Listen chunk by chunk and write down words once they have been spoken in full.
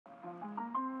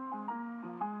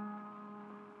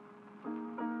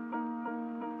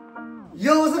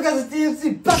Yo, what's up guys, it's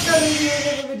TMC back on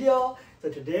another video. So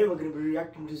today we're going to be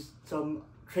reacting to some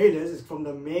trailers. It's from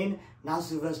the main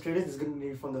Nasuverse trailers. It's going to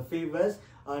be from the favors.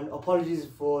 And apologies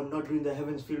for not doing the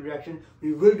Heaven's Field reaction.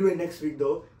 We will do it next week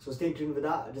though, so stay tuned for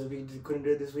that. We just couldn't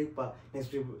do it this week, but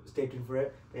next week stay tuned for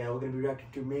it. But yeah, we're going to be reacting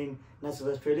to main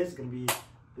Nasuverse trailers. It's going to be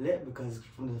lit because it's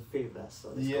from the favors.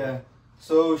 So yeah. Go.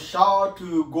 So shout out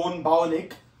to Gon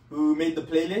Baonik who made the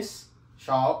playlist.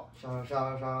 Shout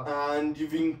out. And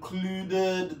you've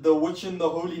included The Witch in the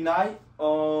Holy Night,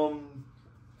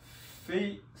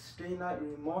 Fate Stay Night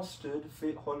Remastered,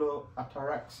 Fate Hollow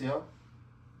Ataraxia,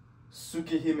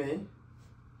 Tsukihime.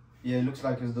 Yeah, it looks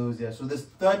like it's those, yeah. So there's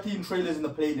 13 trailers in the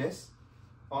playlist.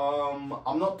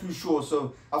 I'm not too sure.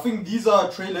 So I think these are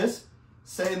trailers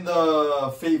set in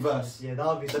the favors. Yeah,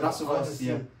 that'll be the Nasuverse,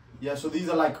 yeah. Yeah, so these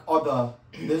are like other.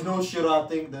 There's no Shira, I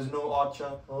think. There's no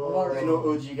Archer. There's no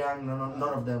OG Gang. None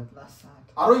of them. That's sad.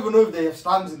 I don't even know if they have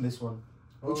stands in this one.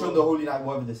 Which one, the Holy Night,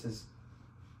 whatever this is.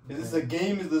 Is this a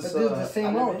game? Is this the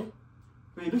same world?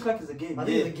 Wait, it looks like it's a game. I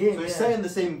think it's a game. So it's set in the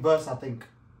same verse, I think.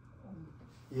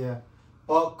 Yeah.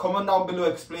 But comment down below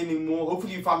explaining more.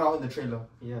 Hopefully you found out in the trailer.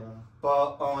 Yeah.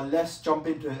 But let's jump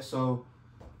into it. So,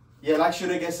 yeah, like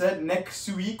Shurege said, next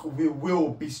week we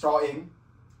will be starting.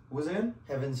 What was it in?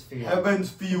 Heaven's Field. Heaven's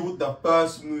Field, the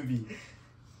first movie.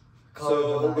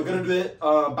 So we're gonna do it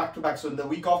back to back. So the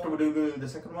week after we're gonna do the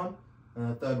second one,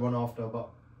 third one after. But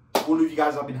all of you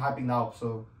guys have been hyping now,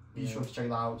 so be sure to check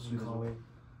that out soon.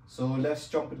 So let's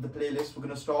jump into the playlist. We're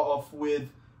gonna start off with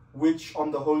Witch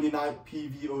on the Holy Night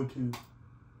PVO2.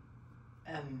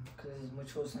 Because it's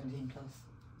mature 17 plus.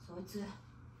 So it's a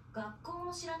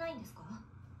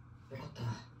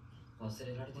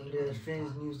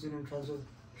strange new student transfer.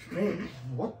 Strange.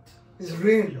 What? It's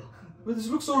real. But this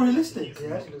looks so realistic.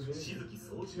 Yeah, it looks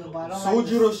realistic. No, but I don't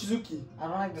Sojiro like Shizuki. I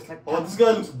don't like this like. Oh, this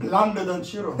guy looks blander than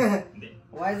Shiro.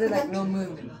 Why is it like no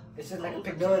movement? It's just like a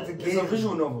picture. No, it's a game. It's a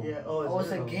visual novel. Yeah. Oh,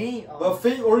 it's a game. Oh. But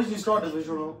Fate originally started as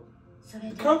visual novel.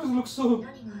 The characters look so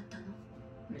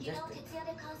Majestic.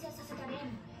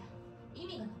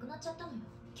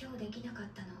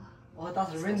 Oh,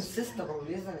 that's Rin's sister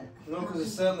probably, isn't it? No, because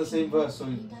it's set in the same verse, so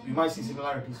you might see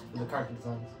similarities with the character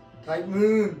designs. Type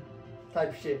moon.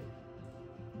 Type shit.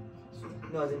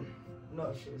 No, I think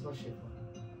not shit. It's not shit.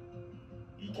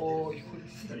 Oh, It's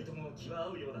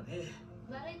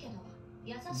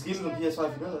given the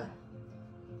PS5, you know that?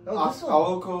 Oh, this one.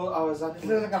 Aoko it Awazaki.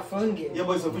 looks like a phone game. Yeah,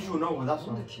 but it's a visual novel, that's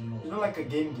why. It's not like a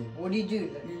game. What do you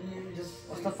do? Like, You just.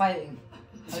 what's the fighting?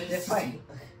 How do they fight?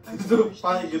 There's no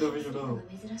fighting in a visual novel.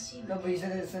 No, but you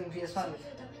said it's in PS5.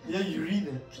 Yeah, you read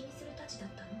it.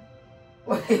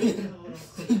 Wait,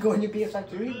 so you go on your PS5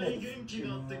 to read it? Can you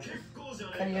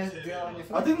just do that on your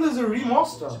phone? I think there's a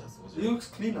remaster. It looks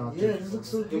cleaner. I think. Yeah, this looks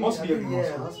so clean. It must be a Yeah,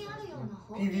 remaster.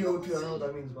 PVO2, I don't know what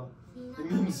that means, but. It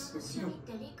means it's you.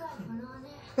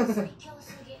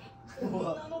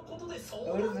 What?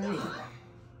 What does it mean?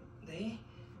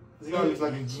 This guy looks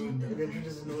like a goon.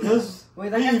 Yes. Wait,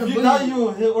 that guy's the If you bully. die,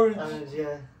 you hit orange.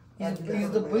 Yeah.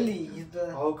 He's the bully. He's the.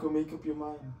 How can make up your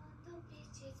mind?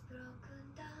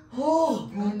 Oh!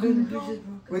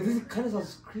 Wait, this kind of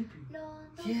sounds creepy.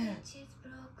 Yeah.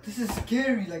 This is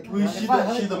scary. Like. Wait, she's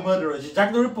the murderer. She's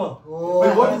Jack the Ripper. Oh.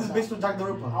 Wait, what is this based on Jack the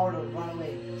Ripper? I would run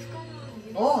away.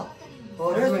 Oh!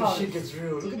 Oh, this is when powers. shit gets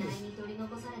real. Look at this.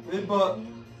 Wait, but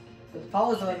The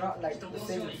powers are not like the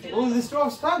same. oh, they still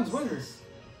have stands. What is this?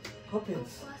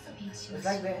 Puppets. It's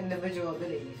like the individual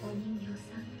abilities.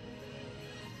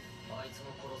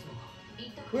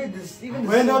 Wait, this even.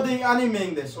 When are they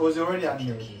animating this, or is it already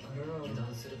animated? I don't know.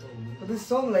 But this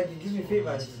song, like, it gives me fake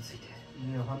vibes.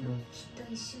 Yeah, 100.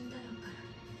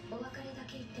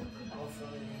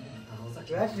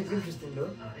 It actually looks interesting though.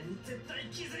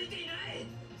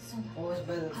 Always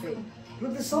better than fate.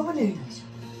 Look, there's summoning.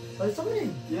 Oh, there's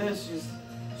summoning. Yeah, she's.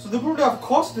 So they probably have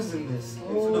costers in this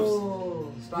instead of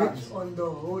Oh, stands. Witch on the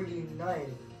Holy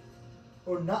Night.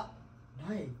 Or not.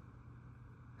 Night.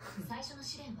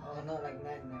 Oh, not like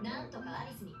night.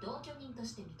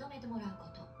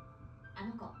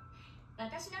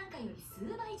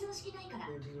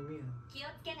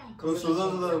 So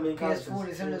those are the main characters. PS4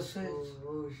 is in the Switch.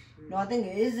 Oh, shit. No, I think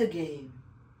it is a game.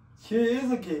 Yeah, it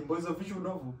is a game, but it's a visual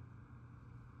novel.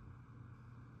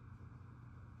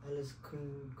 Alice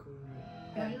Kun.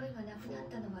 Yeah.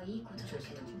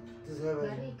 This is her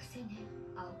version.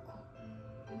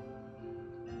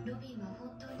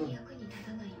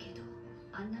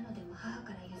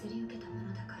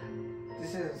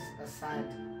 This is a sad.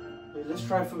 Wait, let's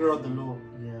try and figure out the lore.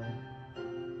 Yeah.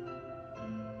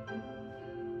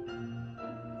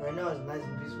 Right now it's nice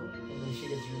and peaceful, and then she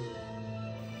gets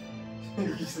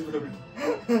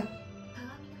real.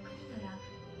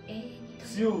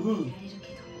 Seal who?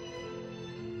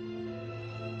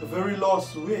 The very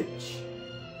last witch.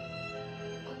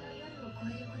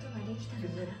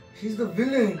 She's the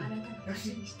villain.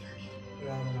 Actually,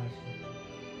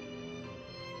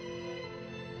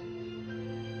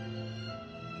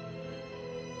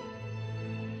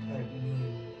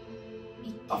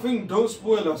 I think don't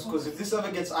spoil us, because if this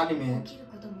ever gets anime,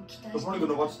 we're probably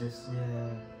gonna watch this. yeah.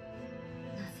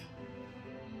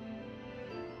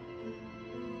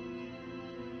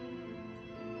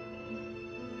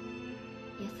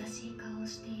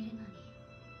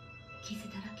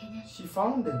 She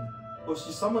found him. Or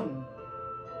she summoned.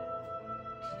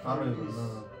 I don't even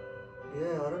know.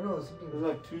 Yeah, I don't know. It Something. was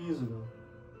like 2 years ago.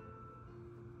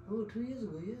 Oh, 2 years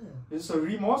ago, yeah. It's a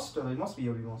remaster. It must be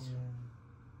a remaster.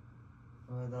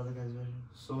 Yeah. The other guy's version.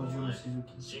 Soju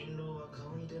Shizuki.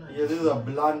 Yeah, this is a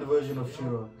bland version of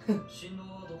Shiro.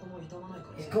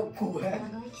 He's got cool hair.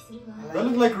 That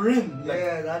looks like Rin. Like,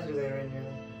 Yeah, that's really red, yeah.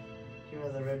 She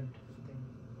has a red thing.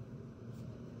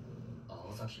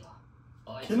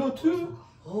 Kilo too?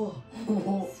 Oh.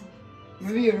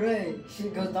 Maybe you're right. She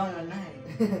goes down at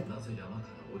night.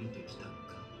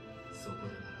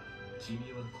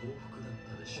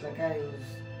 The guy who's.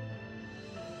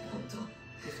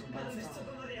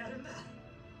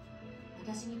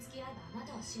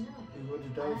 You want to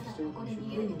die if you still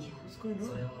What's going on?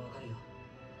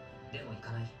 でも行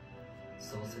かない。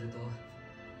そうすると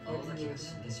青崎が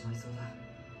死んでしまいそうだ。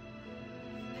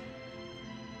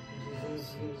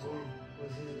 He's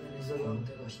この alone.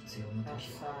 手が必要な That's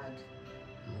時は sad.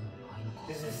 もうないのか。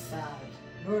 This is sad.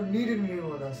 No one needed me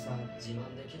more, that's sad. 自慢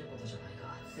できることじゃない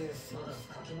が、 This is まだ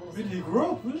sad. 書き物 Did he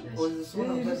grow up? Or is this Yeah,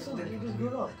 someone he else? just, he just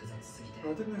grew up. 複雑すぎて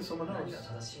I think there's someone 何が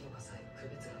else. 正しいのかさえ区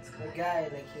別がつか The ない。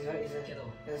 guy, like, he's a, けど、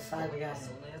 he's a sad guy.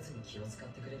 そんな奴に気を使っ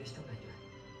てくれる人がいる。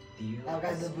理由 That は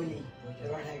guy's the そう bully. っぽいけ The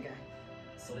ど、 red hair guy.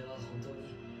 それは本当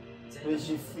に Wait,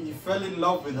 he fell in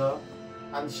love with her,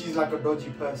 and she's like a dodgy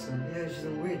person, Yeah, she's a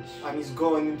witch. and he's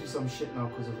going into some shit now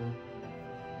because of her.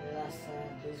 Yeah, that's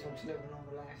sad. He just wants to live a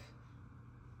normal life.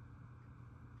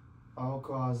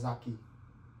 Aoka Zaki.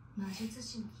 魔術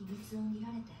師の秘密を見ら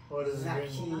れて What is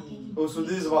Zaki. it? Oh, so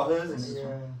this is about her, isn't it?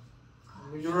 Yeah.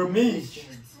 You're a mage.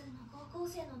 普通の高校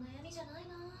生の悩みじゃない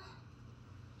な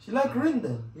She like Rin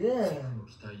then. Yeah.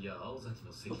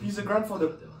 So he's a grandfather.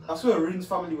 I swear Rin's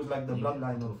family was like the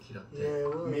bloodline of Yeah,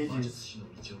 it was. mages.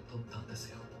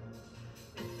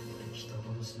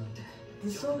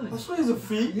 This song. I swear it's a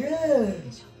fake. Yeah.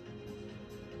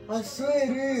 I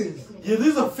swear it is. Yeah, this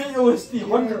is a fake OST, Yeah,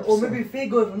 100%. or maybe Fate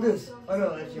got it from this. I don't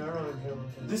know, actually, I don't know. If it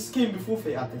was- This came before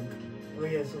Fate, I think. Oh,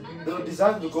 yeah, so maybe. The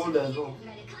designs will go there as well.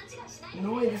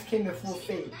 No way this came before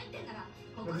Fate.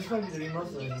 But this might be the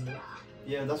remaster version, though.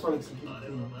 Yeah, that's why it's a clean.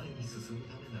 前に進む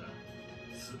ためなら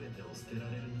全てを捨てら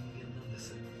れる人間なんで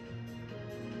す。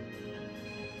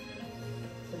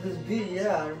 But this beat,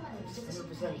 yeah, it's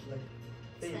 100% like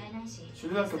Fate. 使えないし She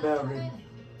look like a bear ring.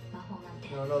 魔法なんて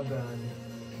No, not bad.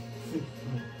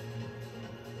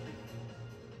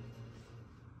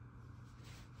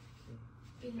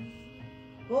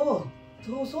 Oh,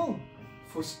 the whole song.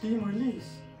 For Steam release.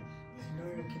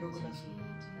 No, Kinokunashi.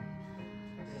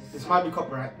 This might be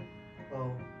copyright.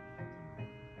 Oh.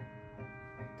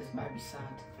 This might be sad.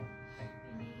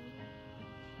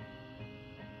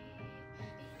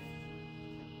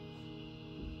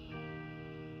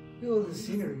 Look at all the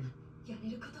scenery. や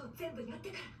れることを全部やって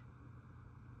か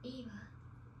らいいわ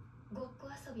ごっこ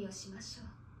遊びをしましょう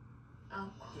青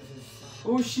子 This is sad.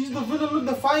 Oh, she's the villain. Look,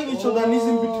 they're fighting each other and he's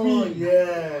in Oh, between.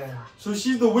 yeah. So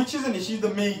she's the witch, isn't it? She's the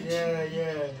mage. Yeah,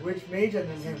 yeah. Witch mage and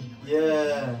then him.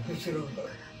 Yeah. Shiro.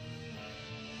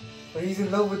 But he's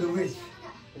in love with the witch.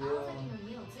 青崎の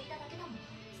家を継いだだけだもん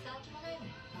使う気もないも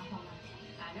ん魔法なんて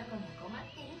あの子が困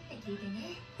ってるって聞いて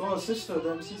ね Oh, sister,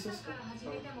 the MC sister. から始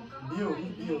めても構 Dio, わな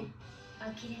い Dio. 呆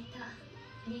れた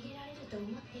逃げられると思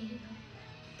っているの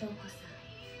トウコさん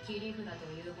切り札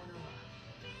というものは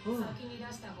Oh. 先に出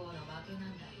した方の負けな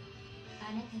んだよ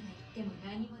あなたが言っても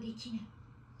何もできない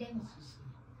でも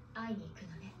会いに行く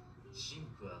のね神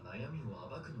父は悩みを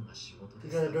暴くのが仕事で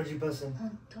He's す。 a dodgy person.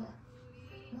 本当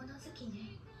物好き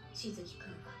ねしずきく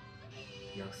んは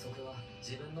約束は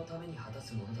自分のために果た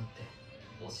すものだって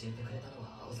教えてくれたの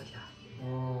は青崎だ。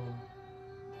 Oh.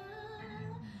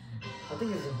 I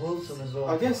think it's wholesome as well.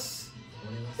 I guess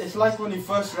俺は it's like when he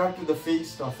first reacted to the fate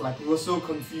stuff, like we were so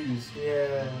confused.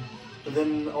 Yeah. But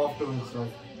then afterwards,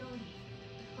 like,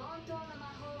 本当の魔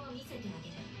法を見せてあげ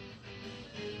る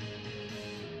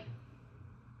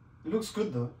it looks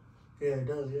good though. Yeah, it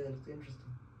does. Yeah, it's interesting.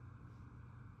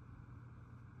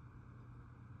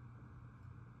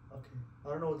 Okay. I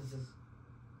don't know what this is.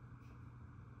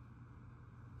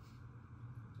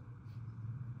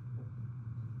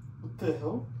 the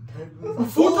hell? Ufotable!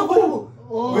 Ufotable!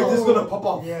 Oh. Wait, this is gonna pop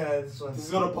off. Yeah, this one. This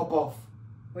is gonna pop off.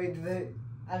 Wait, did they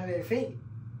animate Fate?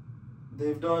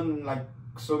 They've done like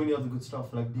so many other good stuff,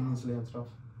 like Demon Slayer and stuff.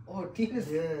 Oh, Demon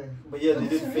Slayer. Yeah. But yeah, But they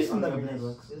this did is Fate recent on the that we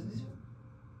networks. Is this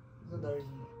not that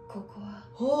recent? ここは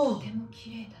Oh! とても綺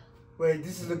麗だ Wait,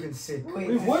 this is looking sick.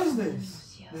 Wait, what is this?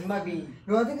 This might be.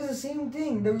 No, I think it's the same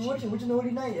thing that we watching, which is the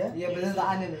Holy Night, yeah? Yeah, but there's the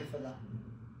anime for that.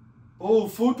 Oh,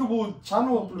 Photable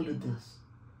channel uploaded this.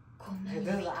 こんな Yeah, に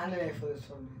there's the anime for this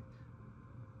one.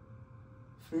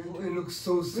 Oh, it looks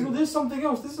so sick. Wait, no, there's something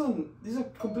else. These are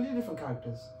completely different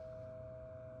characters.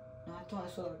 No, I thought I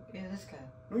saw. Yeah, this guy.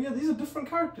 No, yeah, these are different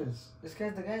characters. This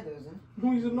guy's the guy though, isn't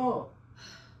No, these are not.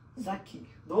 he? Zaki.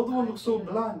 The other one looks so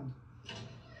bland.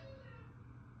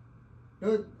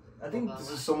 No, I think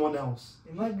This is someone else.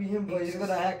 it might be him, But but he's got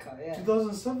a haircut, yeah.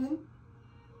 2007?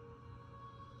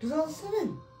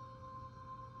 2007.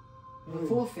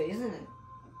 Before Fate, isn't it?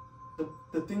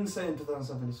 The thing set in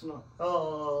 2007, it's not.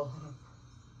 Oh.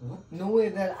 What? No way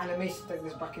that animation like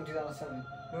this back in 2007.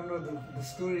 No, the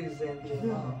story is there.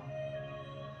 Yeah.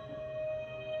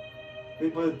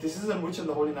 Wait, but this isn't Witch and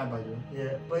the Holy Night, by the way.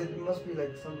 Yeah, but it must be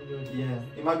like something to do with Yeah,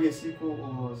 it might be a sequel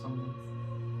or something.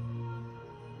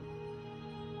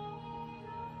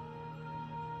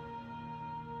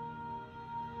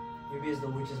 Maybe it's the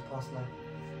witch's past life.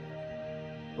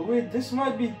 But wait, this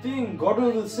might be thing, Garden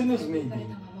of the Sinners maybe. れたま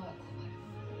まは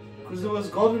困る Because there was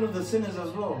Garden of the Sinners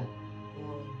as well.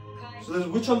 So there's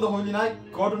Witch on the Holy Night,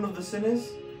 Garden of the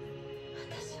Sinners.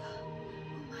 私は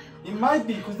お It 前を might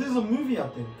be, because there's a movie, I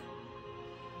think.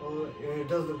 Oh, yeah, it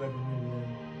does look like a movie.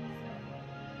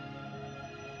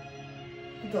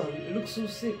 Yeah. Look at that, it looks so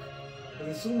sick. And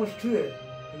there's so much to it.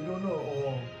 You don't know.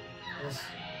 Oh,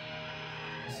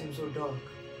 it seems so dark.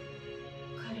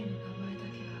 彼の名前だ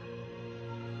けは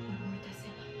思い出せ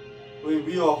ない Wait,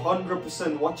 we are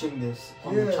 100% watching this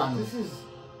on the channel.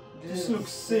 This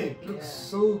looks sick. It looks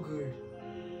so good.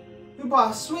 Yeah, but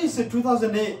I swear it said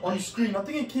 2008 on screen. I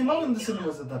think it came out in the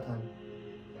cinemas at that time.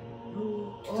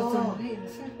 Oh,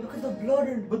 look at the blood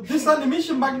and. But this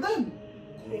animation back then.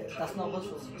 That's not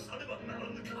possible.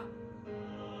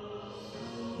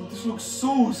 Oh, this looks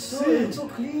so No, sick. it's so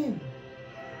clean.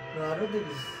 No, I don't think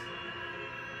it's.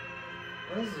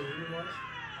 What is it?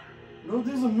 Remaster? No,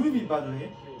 there's a movie by the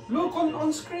way. Look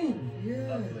on screen.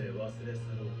 Yeah.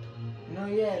 No,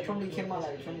 yeah, it probably came out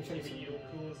like 2022.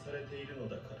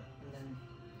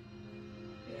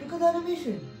 Look at the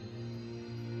animation.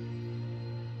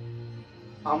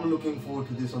 I'm looking forward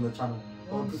to this on the channel.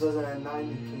 Oh, 2009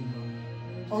 it came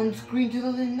out. On screen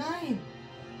 2009.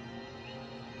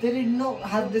 They did not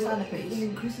have this It's animation.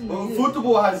 increasing the But years.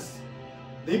 Ufotable has.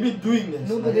 They've been doing this.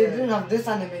 No, but they didn't have this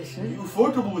animation.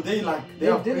 Ufotable, they They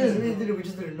have. didn't. They did it, we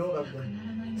just didn't know back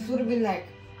then. This would have been like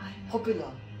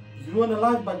popular. You weren't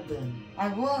alive back then. I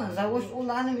was. I watched all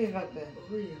the animes back then.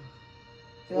 Oh, yeah.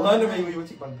 What anime were you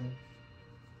watching back then?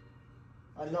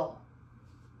 A lot.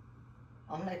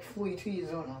 I'm like 42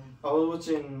 years old now. I was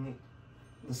watching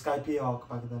the Skype arc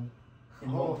back then.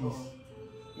 In One Piece.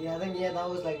 Yeah, I think that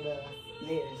was like the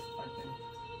latest back then.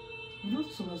 You know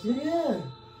what someone Yeah, said? yeah.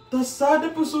 The sad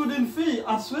episode in Fate,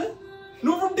 I swear.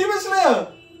 No, from Demon Slayer.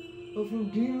 Oh, from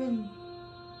Demon.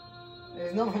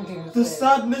 There's no one to The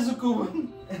sad Nezuko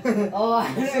one. Oh,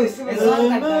 I know. So It similar. sounds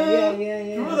like that. Yeah.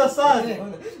 Remember that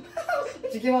sad?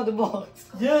 She came out the box.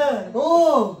 Yeah.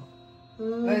 Oh! But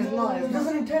it's not. It's not.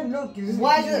 2010, look.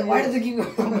 Why does it keep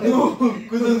going? No,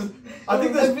 because I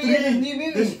think there's Maybe it's a new three.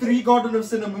 movie. There's 3 Garden of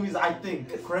Sinner movies, I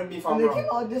think. Correct me if I'm And they came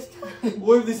wrong. out this time.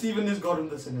 Or if this even is Garden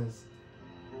of the Sinners.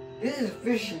 This is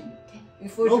fishy.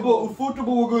 No, but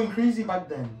Ufotable were going crazy back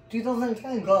then.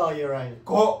 2010. Oh, you're right.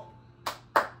 Go.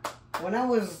 When I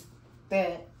was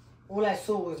there, all I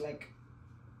saw was like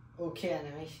okay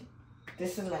animation.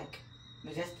 This is like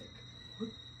majestic.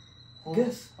 Oh.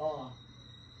 Guess. Oh.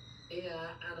 いや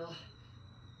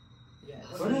Yeah.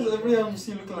 Why does every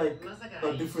MC look like まさか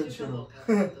a different 一緒の show?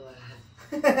 顔と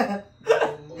は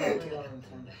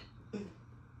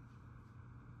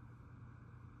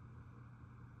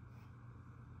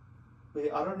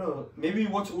Wait, I don't know. Maybe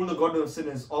watch all the Garden of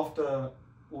Sinners after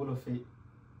all of Fate.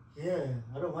 Yeah,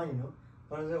 I don't mind, you know.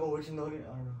 But I was like, oh, which in the Holy, I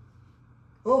don't know.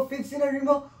 Oh, Fate in a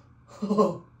Rima.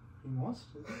 Oh,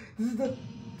 Remastered? this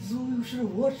is what we should have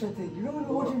watched, I think. You know when we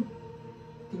were watching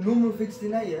the normal Fate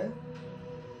tonight, yeah?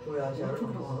 Oh, yeah, actually, I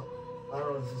don't know. I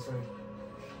don't know what this is, sorry.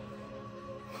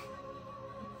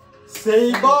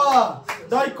 Saber!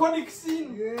 The iconic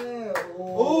scene! Yeah.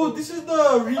 Oh, this is the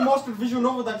remastered visual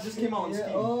novel that just came out on yeah,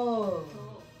 Steam. oh.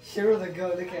 Shiro the girl,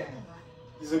 look at him.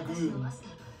 He's a good.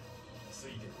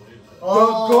 Oh.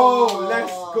 Let's go!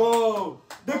 Let's go!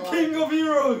 The king of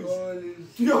heroes! Holy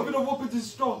Do you have enough weapons in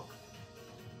stock?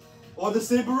 Or the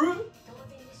Saberoo?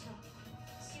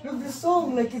 Look, this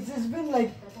song, like it's been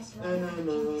like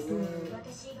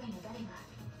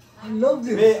I love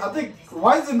this. Wait, I think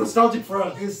why is it nostalgic for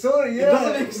us? It's so It yeah.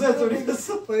 doesn't make sense when it's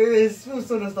so. It feels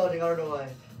so nostalgic. I don't know why.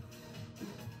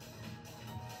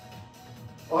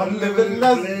 Unlimited,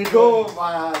 let's go,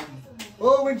 man.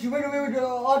 Oh, when she went away with the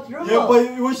Art River. Yeah, but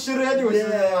it was shit anyway. So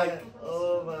Yeah. like,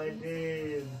 Oh my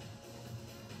days.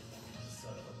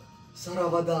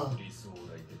 Sarabada.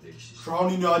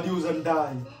 drown in your ideals and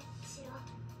die.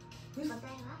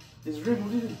 It's written,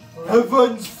 what is it? Oh.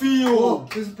 Heaven's Oh,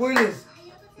 Field. this spoilers.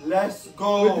 Let's With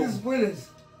go. these spoilers.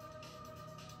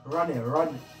 Run it, run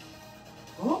it.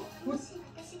 Huh?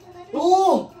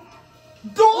 Oh!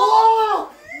 Dog!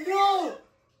 No!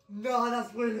 No, that's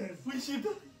spoilers. Wait, she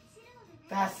died.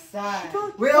 That's sad.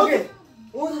 Wait, okay.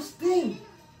 Oh, that's thing.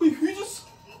 Wait, who just?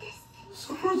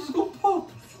 Sakura just got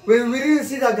popped. Wait, we didn't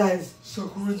see that, guys.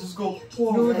 Sakura just got popped.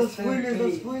 No, that's that's so spoilers. That's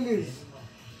crazy. spoilers.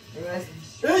 The rest-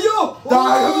 Hey yo! Oh!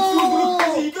 Heaven's Field gonna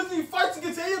crazy. He doesn't even fight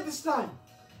against Aya this time.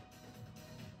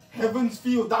 Heaven's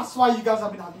Field. That's why you guys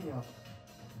have been happy now.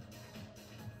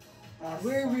 that's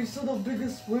Wait, sad. we saw the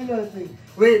biggest spoiler, I think.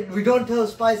 Wait, we don't tell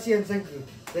Spicy and Senku.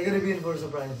 They're gonna be in for a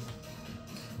surprise.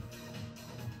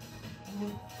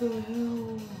 What the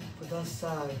hell? But that's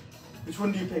sad. Which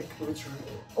one do you pick? Which one?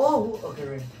 Oh, okay,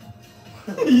 right.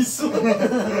 He's so.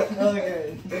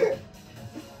 Okay.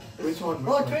 Which one?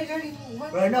 Oh, Which one?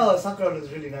 2021. Right now, Sakura looks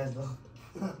really nice though.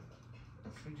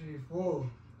 2024.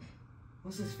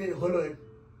 What's his face? Holo.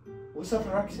 What's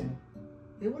Ataraxia?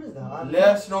 Hey, what is that? I don't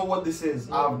Let's know what this is.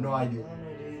 I have no idea. I have no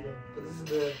idea either. But this is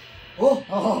the. Oh!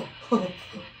 Oh!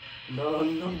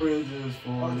 London bridges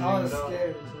Oh, falling that was down.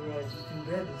 scary. Alright, you can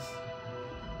bear this.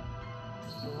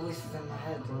 The voices in my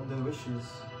head. From the wishes.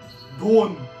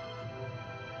 Dawn.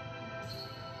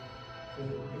 So,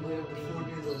 we have the 4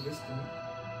 days of mystery.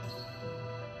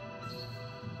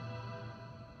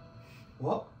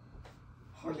 What?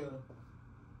 Hello.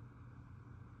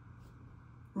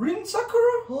 Rin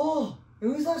Sakura? Oh! It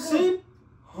was like Same?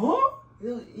 Huh?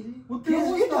 Yeah, What the hell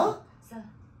PS was Vita?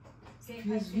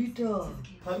 that? PS Vita.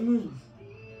 That move.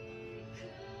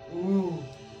 Ooh.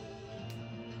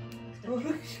 Oh, look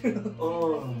at you.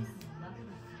 Oh.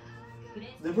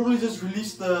 They probably just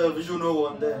released the visual novel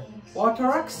on there. What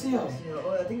Ataraxia? Yeah,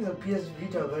 oh, I think it's a PS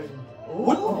Vita version.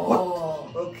 What?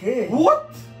 Oh. Okay.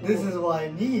 What? This is what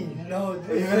I need. No, Are you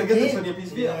this gonna is get this it. on your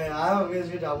PS Yeah, Vita? yeah, I have a PS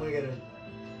Vita. I'm gonna get it.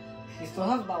 You still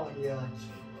have that one? Yeah.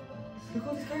 Look at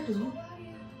all these characters. Who?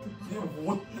 Yeah,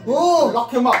 what? Oh!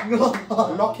 Lock him up! No.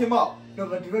 Lock him up! No,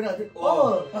 but you know, I think.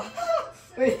 Oh!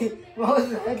 Wait, what was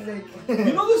the head like?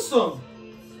 You know this song?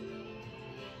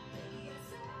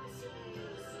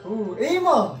 Ooh,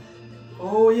 Ema!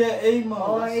 Oh yeah, Amo.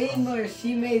 Oh, Amor,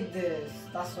 she made this.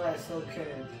 That's why it's so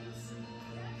good.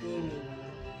 Amy.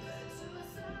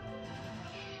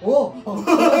 Oh! No,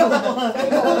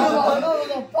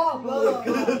 no, pop.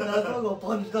 That's not gonna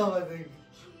punch down, I think.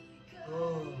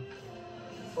 Oh.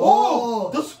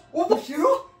 Oh! That's what the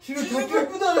Shiro? Shiro She's tattoo?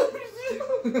 with the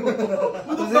with the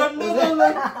Was it- bandana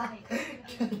like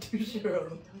Tattoo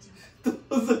Shiro. that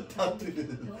was a tattoo.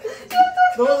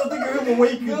 That was the thing of him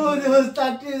awakening. No, there was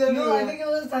tattoos everywhere. No, I think it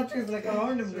was tattoos like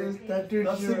around him. There was Dude. tattooed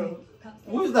That's Shiro. him.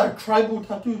 What is that? Tribal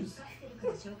tattoos.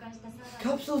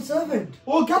 Capsule Servant.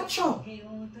 Oh, Gacha.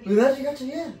 Wait, that's a gacha,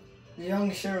 yeah. The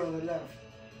young Shiro on the left.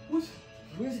 What?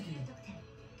 Where's he?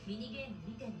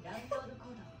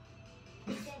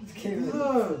 Okay,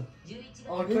 Yeah.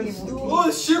 oh, 2014. Oh,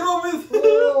 it's Shiro with.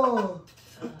 Oh!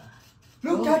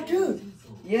 Look, tattoo!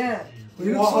 Yeah. He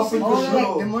looks What so happened sick. to All Shiro?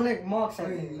 like demonic marks, I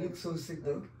Wait, he think. looks so sick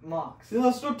though. Marks. Yeah,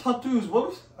 that's not tattoos. What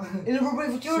was?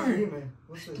 Inappropriate for children. Tsukihime.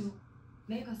 What's this?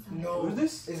 No. What is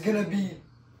this? It's gonna be.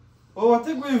 Oh, I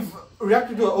think we've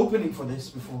reacted to an opening for this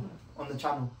before on the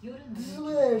channel. This is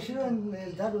where Shiro and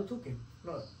his dad were talking.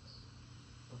 No.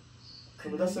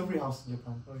 But that's every house in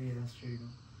Japan. Oh yeah, that's true.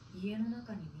 You know.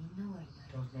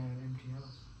 Dark night and empty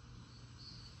house.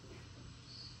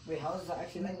 Wait, how is that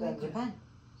actually like that in Japan?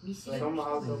 Some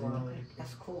houses. Some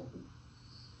That's cool.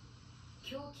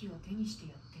 狂気を手にして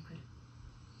やってくる。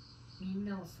みん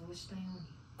なをそうしたように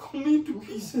Come into 僕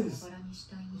もバ pieces. ラバラにし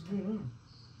たいみ What's たい。 going on?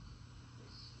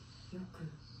 よく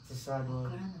It's a sad わ world.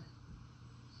 からない。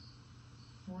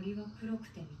森は黒く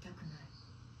て見たくない。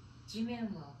地面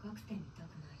は赤くて見たく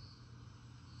な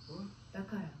い。 What? だ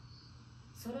から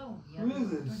空を見上げる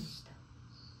ことにした。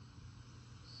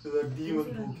 There's a demon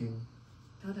talking.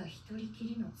 ただ一人き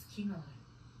りの月がある。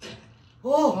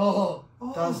 Oh!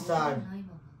 Oh. That's sad. ない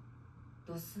まま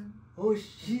ドスン。Oh,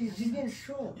 she's getting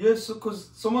shot. Yes, because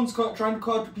someone's trying to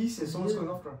cut her to pieces. Someone's going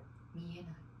after her. 見えな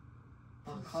い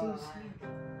That's so sad.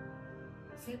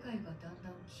 世界がだんだ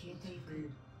ん消えていく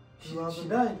She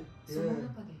died. その Yeah.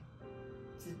 中で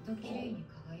ずっと綺麗に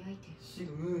輝いてる She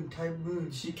moon, type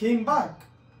moon. She came back.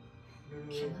 No,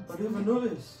 気 no. が I つ didn't か even ない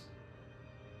notice.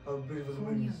 How beautiful the 今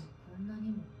moon 夜 is. はこんなに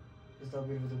も Just how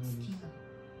beautiful the 月 moon is. が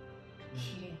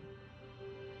綺麗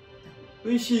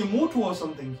Wait, is she immortal or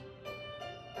something?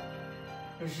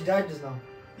 No, she died just now.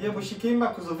 Yeah, but she came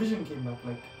back because the vision came back.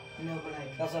 Like, No, but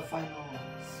like that's her final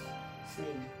scene.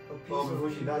 A piece Oh, of before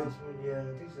she died. moon. Yeah, I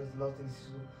think that's the last thing she's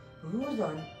going. Who was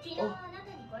that? 昨日あなた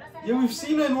に殺され yeah, た we've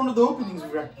seen her in one of the openings we've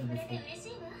覚えて reacted くれて before. 嬉し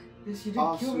いわ Yes, she did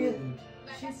Ah, kill so me.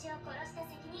 私を殺した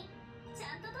責任ち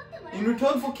ゃんと取ってもら in う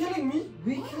return for killing me.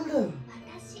 We killed her.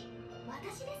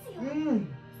 私ですよ Mm.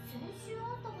 先週会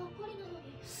ったばっかりなの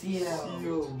に See ya. See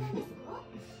you.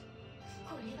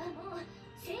 これはもう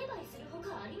成敗するほか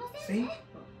ありません See? ね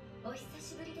お久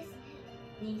しぶりですね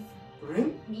兄さん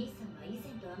Rin? 兄さんは以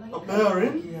前とあまり A bear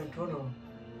Rin? Yeah, Tono.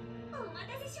 お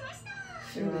待たせしました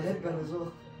She had a headband as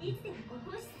well. いつでも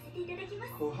ご奉仕させていただきま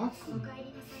す Kohaku. お帰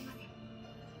りなさいませ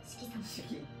四季様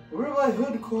Shiki. Where have I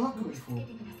heard Kohaku つけ before?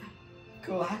 てください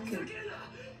Kohaku.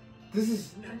 This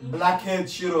is. Blackhead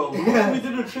Shiro. Remember we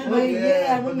did a Oh trailer?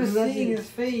 yeah, I but remember this is seeing actually- his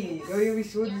face. Oh, yeah, we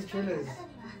saw these trailers.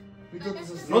 We thought this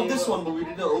was. Not this one, but we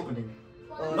did the opening.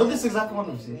 Not this exact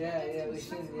one we've seen. Yeah, yeah, we've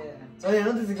seen, yeah. Oh, yeah,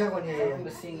 not this exact one. Yeah, I yeah.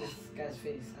 remember seeing this guy's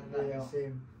face and that Yeah, girl.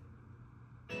 same.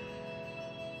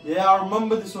 Yeah, I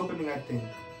remember this opening, I think.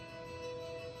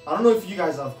 I don't know if you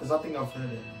guys have, because I think I've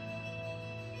heard it.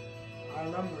 I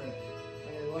remember it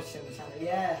when we watched it on the channel.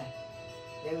 Yeah,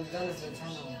 yeah, we've done this on the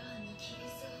channel.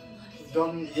 We've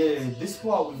done, yeah, this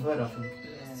part we've heard, I think.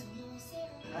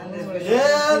 Yeah. And this was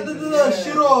Yeah, the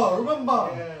Shiro, remember?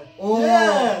 Yeah. Oh,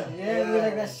 Yeah. yeah, we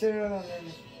like that shit and then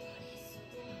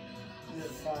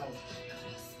this side.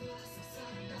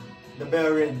 The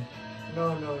bear Rin.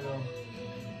 No, no, no.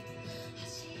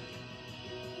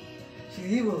 She's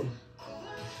evil.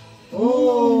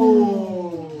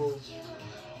 Oh.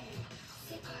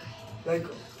 Like.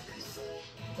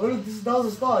 Oh, look, that was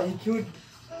a star. He killed.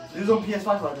 This is on PS5,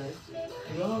 by the way.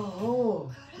 Yeah, oh.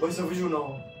 But it's a visual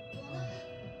now.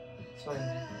 It's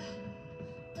fine.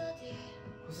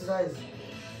 What's his eyes?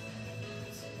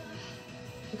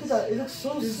 Look at that. It looks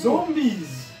so There's sick.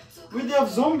 zombies. Wait, they have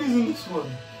zombies in this one.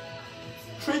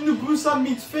 Train to Busan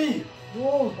meets Fate.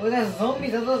 Whoa. Oh, that's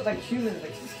zombies. That was like humans,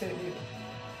 like she's killing people.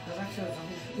 There's actually a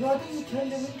zombie. No, I think he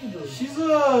turned them into those. She's a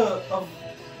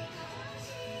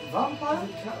vampire?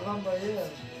 She's a cat vampire, yeah.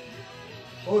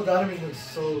 Oh, the animation looks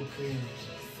so clean.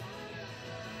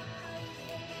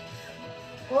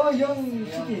 Oh, young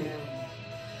Shiki. Yeah.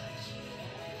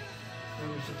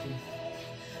 Young Shiki.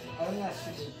 I don't know that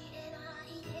shit.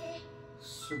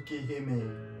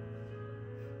 Tsukihime.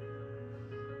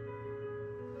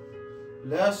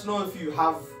 Let us know if you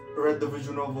have read the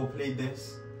visual novel, played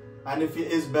this, and if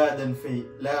it is better than Fate,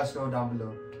 let us know down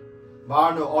below. But I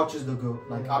don't know, Archer's the GOAT.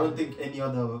 Like, I don't think any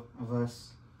other verse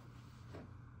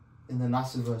in the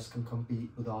Nasuverse can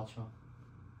compete with Archer.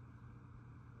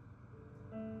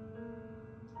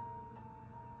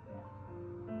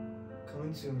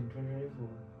 Coming soon, 2024.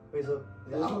 Wait, so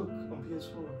It's out on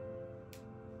PS4.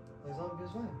 Oh, it's on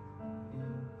PS5. Yeah.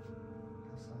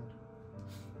 That's sad.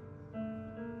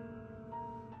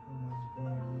 Oh my, it's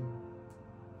brand new.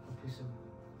 A piece of.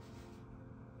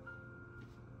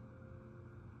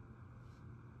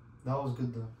 That was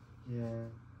good though. Yeah.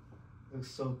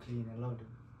 Looks so clean. I loved it.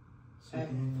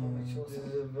 Tsukihime. This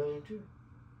is a version 2.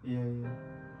 Yeah,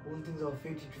 yeah. All things are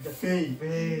fated to die. Fate.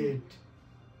 Fate.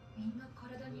 みんな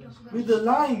体に録画 With the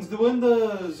lines, they were in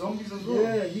the zombies as well.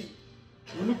 Yeah,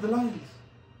 You look the lines.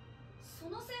 そ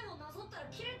の線をなぞったら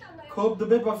切れたんだよ Cope the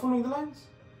bed by following the lines?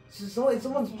 it's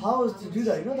someone's powers to do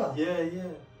that, you know that? Yeah, yeah.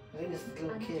 I think this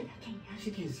little kid.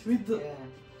 Shikis. With the, Yeah.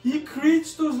 he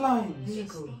creates those lines. 決して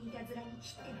いたずらに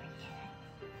切ってはいけ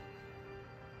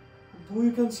ない Boy,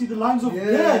 you can see the lines of Yeah,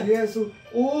 death. yeah, so.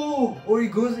 Oh! Or he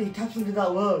taps into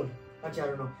that world. Actually, I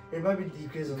don't know. It might be the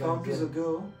crazy Count as a one.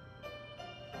 girl.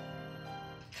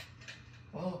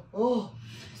 Oh, Oh!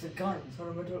 it's a gun. It's one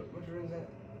of metal rings there.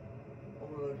 Oh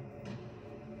my god.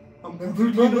 I'm Wait,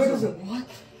 brutally wait, innocent. What?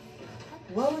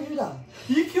 Why would you do that?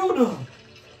 He killed her.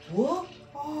 What?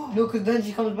 Oh, No, because then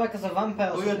she comes back as a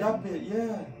vampire. Or oh yeah, something. that bit,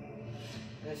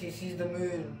 yeah. And she sees the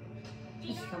moon.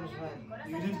 She comes back.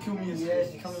 You did kill me Yeah, yesterday.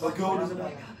 she comes A back. girl as a doesn't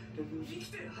vampire.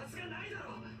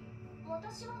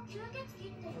私は吸血鬼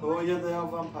って Oh yeah, they are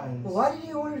vampires. Well, why did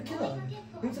he want to kill her? He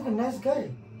looks like a nice guy.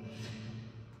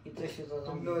 He thought she was a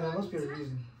zombie. No, there must be a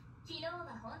reason.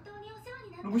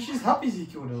 No, but she's happy he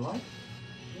killed her, right?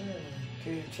 Yeah.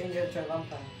 To change her to a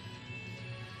vampire.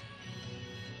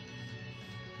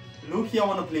 Low-key, I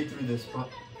want to play through this, but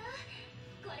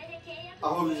I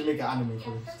hope they make an anime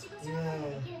for this.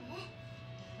 Yeah.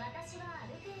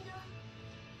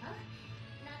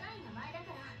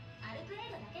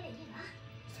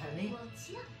 Honey?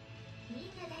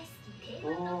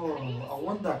 Oh, I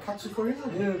want that Katsukori.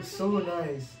 It looks so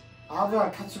nice. I haven't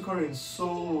had Katsukori in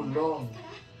so long.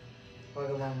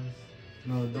 Wagamamas.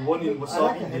 No, the one in I like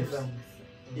Wasabi the dips. headband.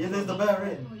 Yeah, there's the bear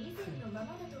in.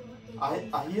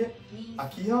 Ahie?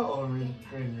 Akiha or Rin?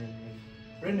 Rin.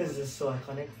 Rin is just so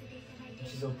iconic.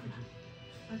 She's so pretty.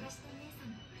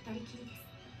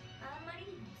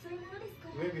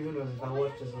 Maybe who knows if I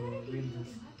watch this or read this.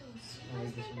 I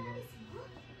read this one.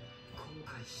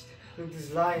 Look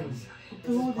these lines.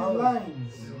 Look at all the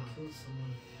lines. He killed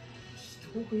someone.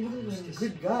 Look, he looks like a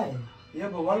good guy. Yeah,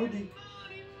 but why would he?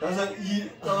 That's a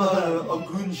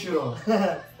goon shooter.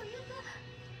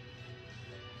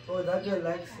 Oh, that girl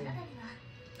likes him.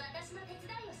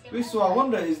 Wait, so I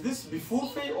wonder, is this before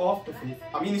Fate or after Fate?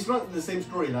 I mean, it's not the same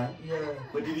storyline, Yeah.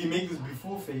 but did he make this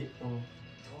before Fate or?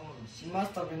 She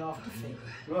must have been after Fate.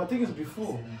 No, I think it's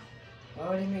before. Why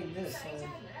would he make this? Fate.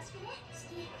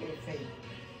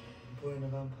 Boy and a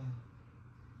vampire.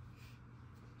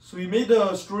 So he made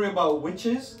a story about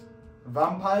witches,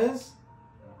 vampires,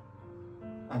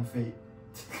 and Fate.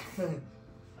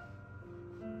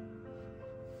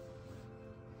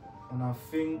 And I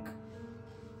think...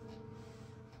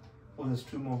 Oh, there's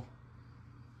two more.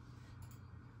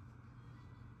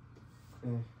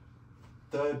 Okay.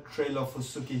 Third trailer for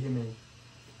Tsukihime.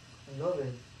 I love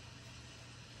it.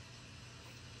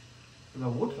 The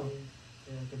water?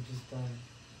 Yeah, I could just die.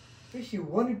 Wait, she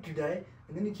wanted to die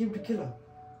and then he came to kill her.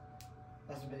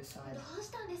 That's a bit sad.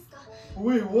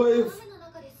 Wait, what if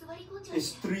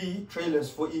it's 3 trailers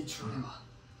for each route?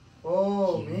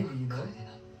 Oh, maybe, you know.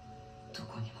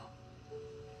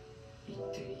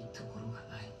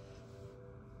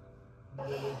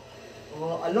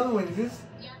 Oh, I love it when this.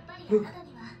 Look. There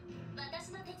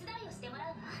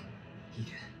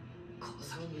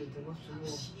must be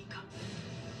more.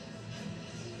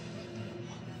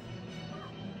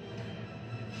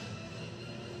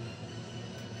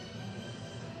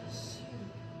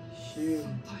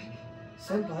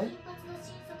 Senpai?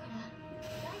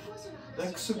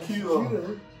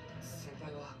 Executor.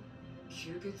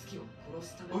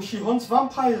 Oh, she hunts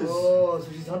vampires. Oh,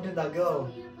 so she's hunting that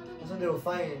girl. That's what they were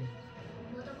fighting.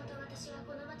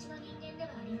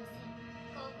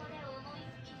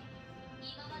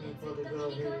 For the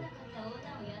girl here.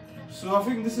 So I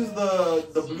think this is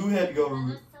the blue-haired girl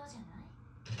route.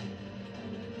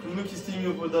 Cause look, he's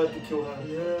teaming up with her to kill her.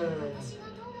 Yeah.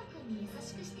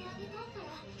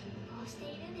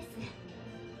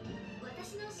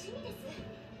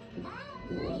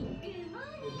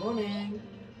 Good morning.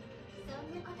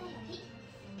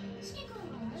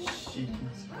 Shiki.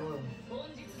 Oh.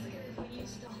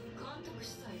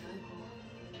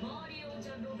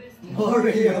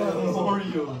 Mario.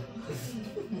 Mario.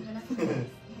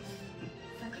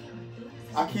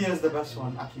 Akiya is the best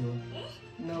one. Akiya.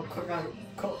 No,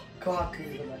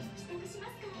 Kohaku is the best.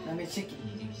 I mean, Shiki.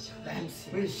 The MC.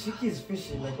 Wait, Shiki is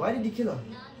fishing. Like, why did he kill her?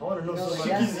 I want to know No, so much. she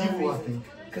has Shiki's no evil, I reason. think.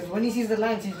 Because when he sees the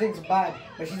lines, he thinks bad.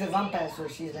 But she's a vampire, so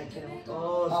she's like, you know.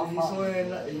 Oh, so he saw her in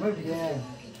that. He might be Yeah. cooking.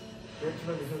 He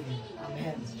might be cooking. I'm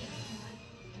him.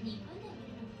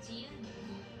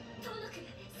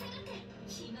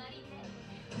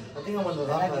 I think I'm on the I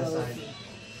like vampire the side.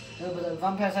 No, but the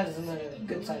vampire side is on the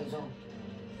good side as well.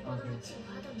 Okay.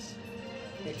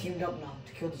 They teamed up now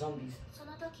to kill the zombies.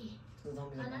 The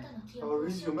zombies are bad. Oh,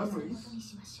 read your memories.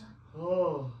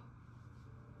 Oh.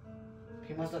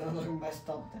 He must have done something messed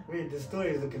up there. Wait, the story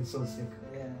is looking so sick.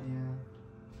 Yeah, Yeah.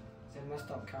 he's a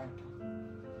messed up character.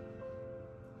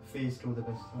 Face to the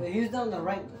best. But he's down the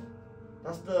right though.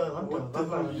 That's the hunter. What the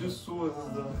vampire hell? You hunter. just saw this is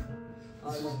the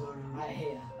Oh, I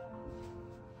hate her.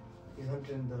 He's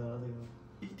hunting the other guy.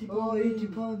 80 Oh, 80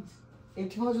 pounds.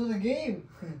 80 pounds for the game.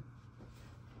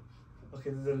 Okay,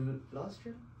 this is the last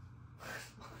round?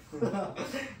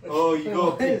 Oh, you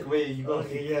gotta pick. Wait, you gotta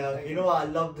Okay, pick. yeah. Okay. You know what? I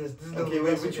love this. This is the Okay,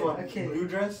 wait, best which one. one? Okay. Blue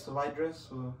dress, white dress,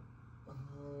 or I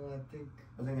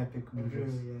I think I picked blue blue.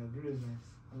 dress. Yeah, blue is nice.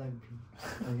 I like blue.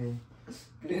 Okay.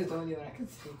 Blue is the only one I can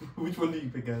see. Which one do you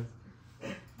pick, guys?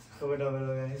 Comment down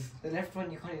below, guys. The left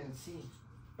one you can't even see.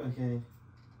 Okay.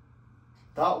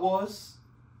 That was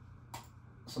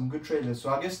some good trailers. So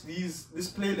I guess this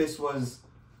playlist was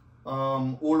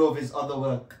all of his other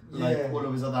work, like Yeah. all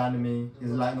of his other anime,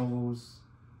 his light novels,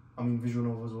 I mean visual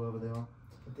novels, whatever they are.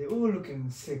 They're all looking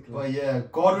sick. Like. But yeah,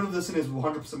 Guardian of the Sin is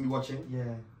 100% be watching.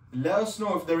 Yeah. Let us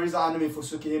know if there is an anime for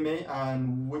Tsukihime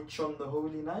and Witch on the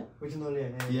Holy Night. Which is only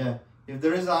Yeah. If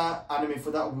there is an anime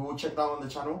for that, we will check that on the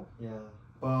channel. Yeah.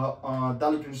 But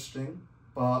that looked interesting.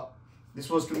 But this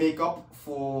was to make up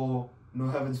for No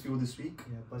Heaven's Feel this week.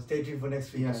 Yeah, but stay tuned for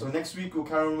next week. Yeah, guys. so next week we'll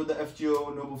carry on with the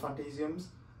FGO Noble Fantasiums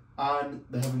and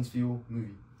the Heaven's Feel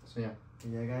movie. So yeah.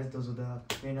 Yeah, guys, those were the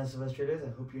main Nasuverse trailers.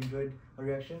 I hope you enjoyed our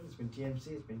reaction. It's been TMC,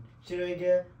 it's been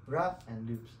Shiroige, Ra, and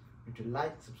Loops. Make sure to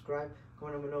like, subscribe,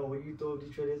 comment down below what you thought of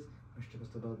these trailers. Make sure to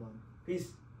press the bell button.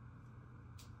 Peace.